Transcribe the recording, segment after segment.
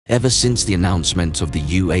Ever since the announcement of the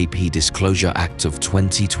UAP Disclosure Act of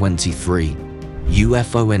 2023,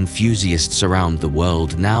 UFO enthusiasts around the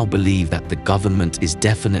world now believe that the government is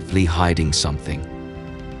definitely hiding something.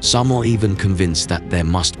 Some are even convinced that there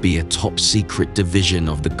must be a top-secret division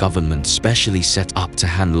of the government specially set up to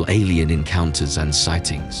handle alien encounters and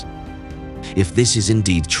sightings. If this is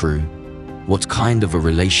indeed true, what kind of a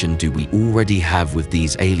relation do we already have with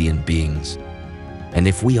these alien beings? And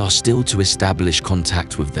if we are still to establish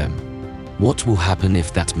contact with them, what will happen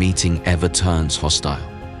if that meeting ever turns hostile?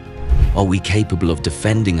 Are we capable of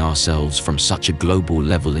defending ourselves from such a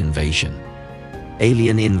global-level invasion?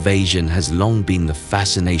 Alien invasion has long been the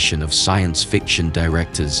fascination of science fiction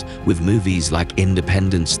directors, with movies like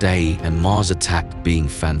Independence Day and Mars Attack being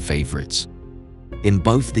fan favorites. In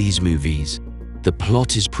both these movies, the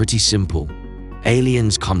plot is pretty simple.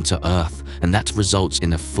 Aliens come to Earth, and that results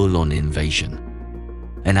in a full-on invasion.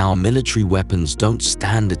 And our military weapons don't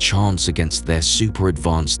stand a chance against their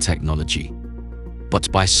super-advanced technology.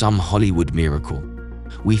 But by some Hollywood miracle,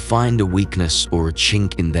 we find a weakness or a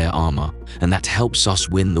chink in their armor, and that helps us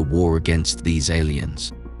win the war against these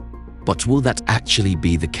aliens. But will that actually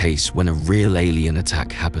be the case when a real alien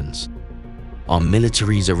attack happens? Are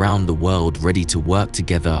militaries around the world ready to work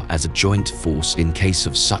together as a joint force in case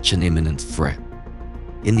of such an imminent threat?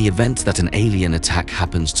 In the event that an alien attack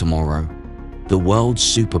happens tomorrow, the world's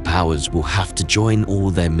superpowers will have to join all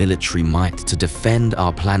their military might to defend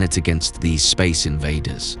our planet against these space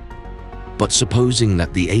invaders. But supposing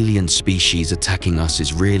that the alien species attacking us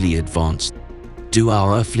is really advanced, do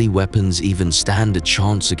our earthly weapons even stand a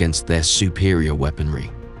chance against their superior weaponry?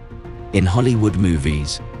 In Hollywood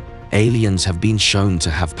movies, aliens have been shown to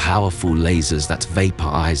have powerful lasers that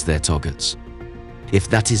vaporize their targets. If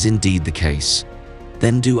that is indeed the case,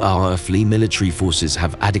 then do our earthly military forces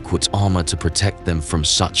have adequate armor to protect them from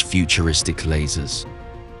such futuristic lasers?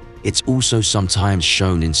 It's also sometimes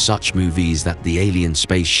shown in such movies that the alien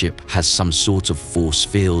spaceship has some sort of force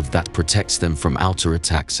field that protects them from outer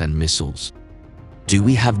attacks and missiles. Do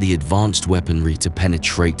we have the advanced weaponry to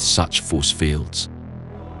penetrate such force fields?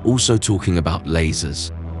 Also talking about lasers,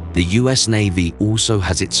 the US Navy also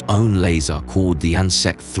has its own laser called the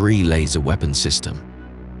ANSEC-3 laser weapon system.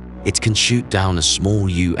 It can shoot down a small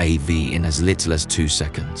UAV in as little as 2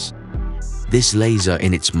 seconds. This laser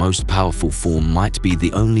in its most powerful form might be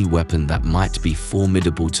the only weapon that might be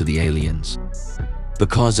formidable to the aliens.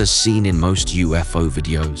 Because as seen in most UFO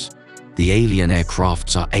videos, the alien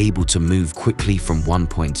aircrafts are able to move quickly from one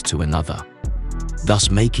point to another,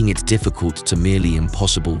 thus making it difficult to merely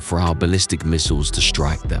impossible for our ballistic missiles to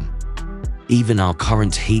strike them. Even our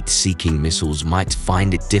current heat-seeking missiles might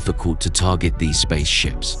find it difficult to target these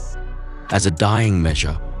spaceships. As a dying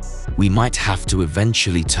measure, we might have to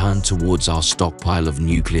eventually turn towards our stockpile of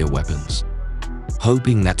nuclear weapons,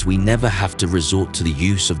 hoping that we never have to resort to the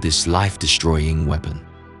use of this life-destroying weapon.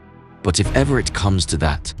 But if ever it comes to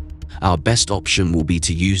that, our best option will be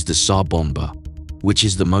to use the Tsar bomber, which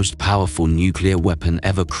is the most powerful nuclear weapon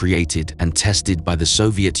ever created and tested by the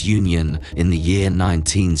Soviet Union in the year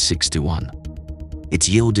 1961. It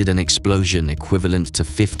yielded an explosion equivalent to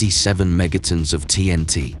 57 megatons of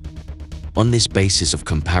TNT. On this basis of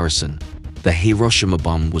comparison, the Hiroshima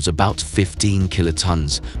bomb was about 15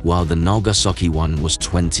 kilotons, while the Nagasaki one was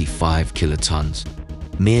 25 kilotons.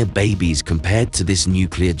 Mere babies compared to this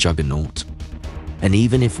nuclear juggernaut. And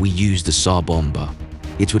even if we use the Tsar bomber,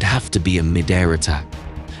 it would have to be a mid-air attack,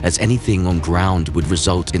 as anything on ground would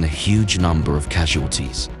result in a huge number of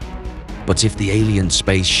casualties. But if the alien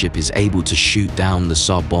spaceship is able to shoot down the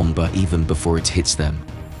Tsar bomber even before it hits them,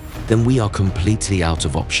 then we are completely out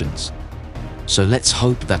of options. So let's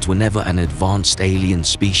hope that whenever an advanced alien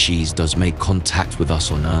species does make contact with us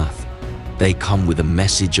on Earth, they come with a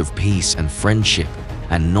message of peace and friendship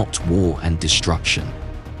and not war and destruction.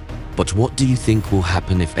 But what do you think will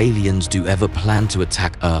happen if aliens do ever plan to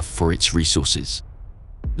attack Earth for its resources?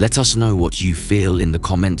 Let us know what you feel in the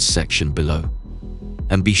comments section below.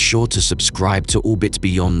 And be sure to subscribe to Orbit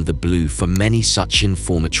Beyond the Blue for many such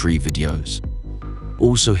informative videos.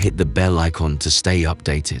 Also hit the bell icon to stay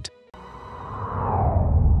updated.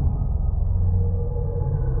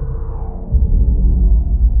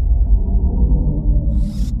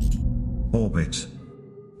 Orbit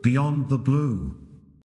Beyond the Blue.